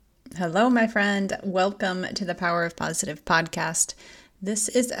Hello, my friend. Welcome to the Power of Positive podcast. This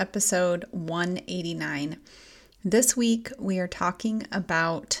is episode 189. This week, we are talking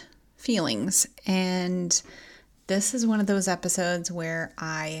about feelings, and this is one of those episodes where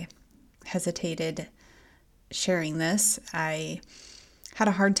I hesitated sharing this. I had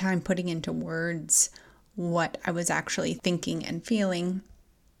a hard time putting into words what I was actually thinking and feeling,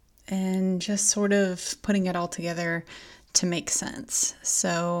 and just sort of putting it all together to make sense.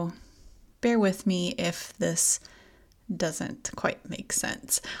 So bear with me if this doesn't quite make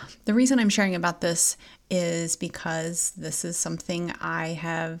sense. The reason I'm sharing about this is because this is something I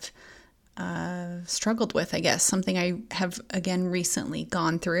have struggled with, I guess, something I have again recently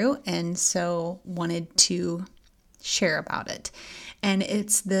gone through, and so wanted to share about it. And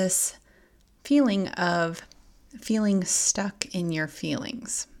it's this feeling of feeling stuck in your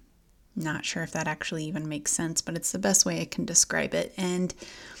feelings. Not sure if that actually even makes sense, but it's the best way I can describe it. And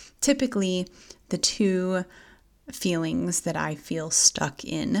typically, the two feelings that I feel stuck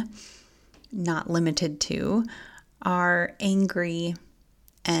in, not limited to, are angry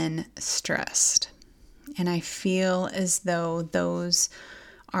and stressed. And I feel as though those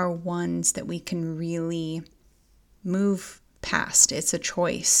are ones that we can really move past. It's a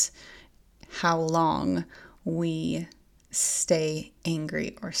choice how long we stay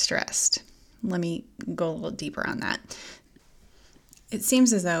angry or stressed. Let me go a little deeper on that. It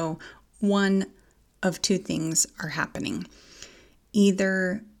seems as though one of two things are happening.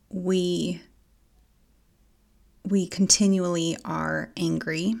 Either we continually are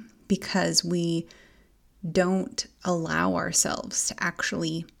angry because we don't allow ourselves to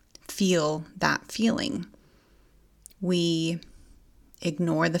actually feel that feeling. We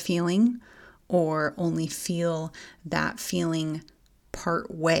ignore the feeling or only feel that feeling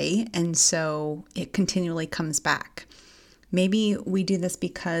part way, and so it continually comes back. Maybe we do this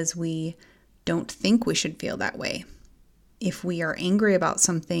because we don't think we should feel that way. If we are angry about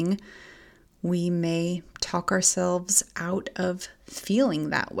something, we may talk ourselves out of feeling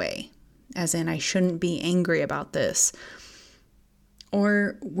that way, as in, I shouldn't be angry about this.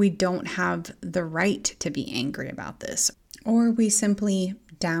 Or we don't have the right to be angry about this. Or we simply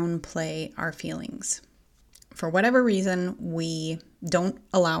downplay our feelings. For whatever reason, we don't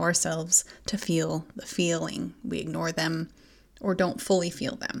allow ourselves to feel the feeling. We ignore them or don't fully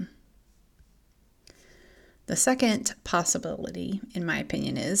feel them. The second possibility, in my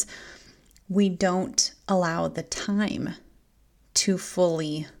opinion, is we don't allow the time to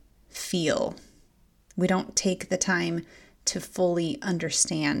fully feel. We don't take the time to fully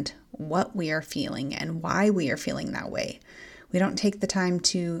understand what we are feeling and why we are feeling that way. We don't take the time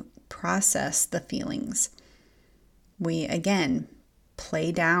to process the feelings. We, again,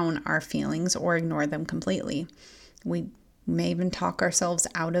 play down our feelings or ignore them completely. We may even talk ourselves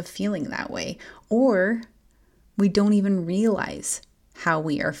out of feeling that way, or we don't even realize how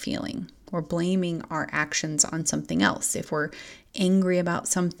we are feeling. We're blaming our actions on something else. If we're angry about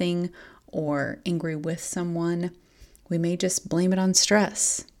something or angry with someone, we may just blame it on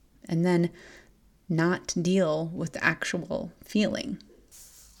stress and then not deal with the actual feeling.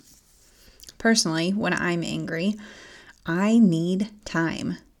 Personally, when I'm angry, I need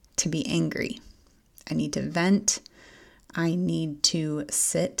time to be angry. I need to vent. I need to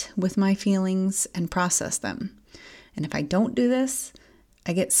sit with my feelings and process them. And if I don't do this,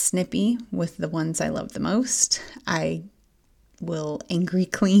 I get snippy with the ones I love the most. I will angry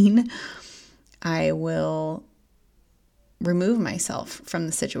clean. I will remove myself from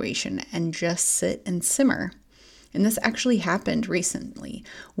the situation and just sit and simmer. And this actually happened recently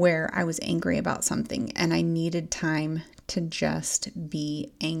where I was angry about something and I needed time to just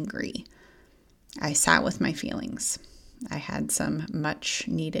be angry. I sat with my feelings. I had some much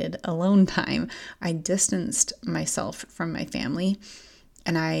needed alone time. I distanced myself from my family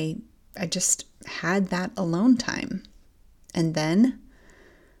and I just had that alone time. And then,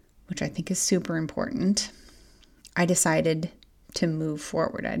 which I think is super important, I decided to move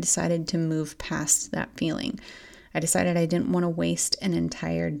forward. I decided to move past that feeling. I decided I didn't want to waste an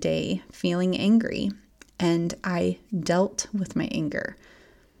entire day feeling angry, and I dealt with my anger.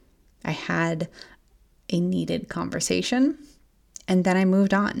 I had a needed conversation, and then I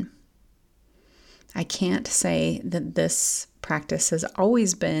moved on. I can't say that this practice has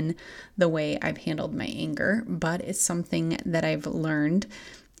always been the way I've handled my anger, but it's something that I've learned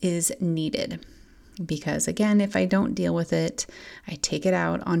is needed. Because again, if I don't deal with it, I take it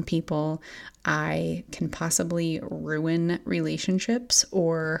out on people, I can possibly ruin relationships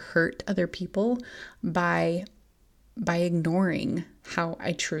or hurt other people by ignoring how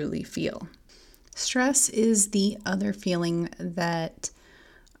I truly feel. Stress is the other feeling that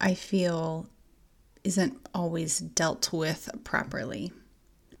I feel isn't always dealt with properly.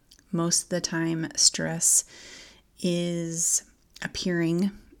 Most of the time, stress is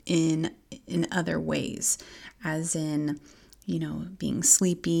appearing in other ways, as in, being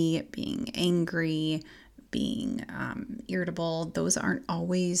sleepy, being angry, being irritable. Those aren't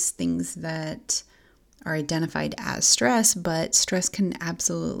always things that are identified as stress, but stress can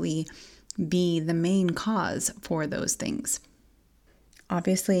absolutely be the main cause for those things.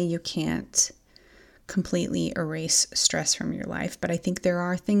 Obviously, you can't completely erase stress from your life, but I think there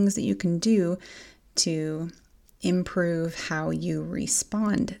are things that you can do to improve how you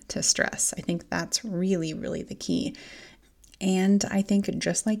respond to stress. I think that's really, really the key. And I think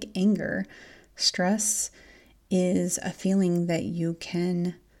just like anger, stress is a feeling that you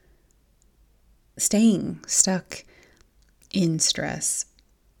can, staying stuck in stress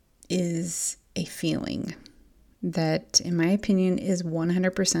is a feeling that, in my opinion, is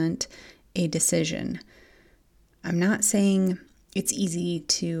 100% a decision. I'm not saying it's easy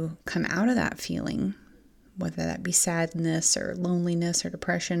to come out of that feeling, whether that be sadness or loneliness or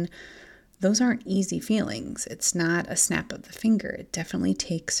depression. Those aren't easy feelings. It's not a snap of the finger. It definitely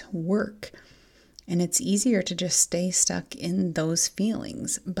takes work. And it's easier to just stay stuck in those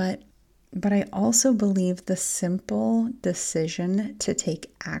feelings. But I also believe the simple decision to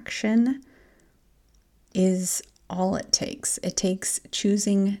take action is all it takes. It takes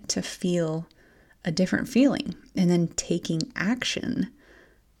choosing to feel a different feeling and then taking action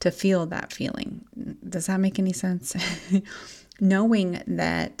to feel that feeling. Does that make any sense? Knowing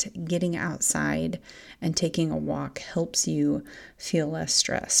that getting outside and taking a walk helps you feel less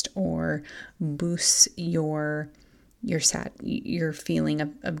stressed or boosts your feeling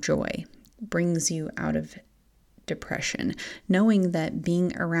of joy, brings you out of depression. Knowing that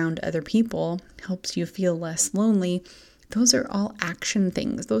being around other people helps you feel less lonely. Those are all action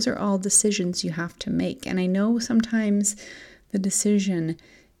things. Those are all decisions you have to make. And I know sometimes the decision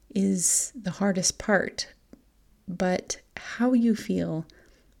is the hardest part, but how you feel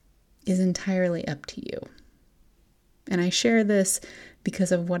is entirely up to you. And I share this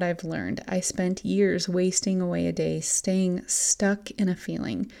because of what I've learned. I spent years wasting away a day, staying stuck in a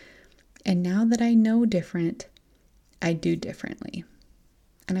feeling. And now that I know different, I do differently.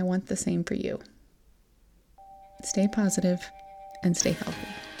 And I want the same for you. Stay positive and stay healthy.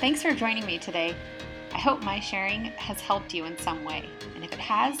 Thanks for joining me today. I hope my sharing has helped you in some way. And if it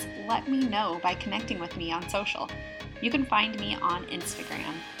has, let me know by connecting with me on social. You can find me on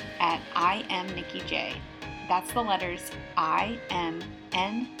Instagram at IamNikkiJ. That's the letters IMNIKKIJ.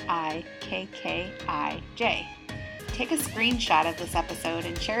 Take a screenshot of this episode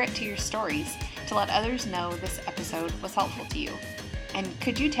and share it to your stories to let others know this episode was helpful to you. And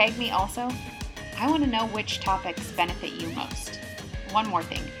could you tag me also? I want to know which topics benefit you most. One more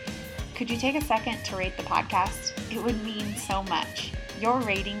thing. Could you take a second to rate the podcast? It would mean so much. Your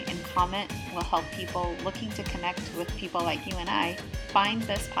rating and comment will help people looking to connect with people like you and I find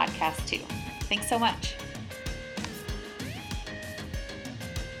this podcast too. Thanks so much.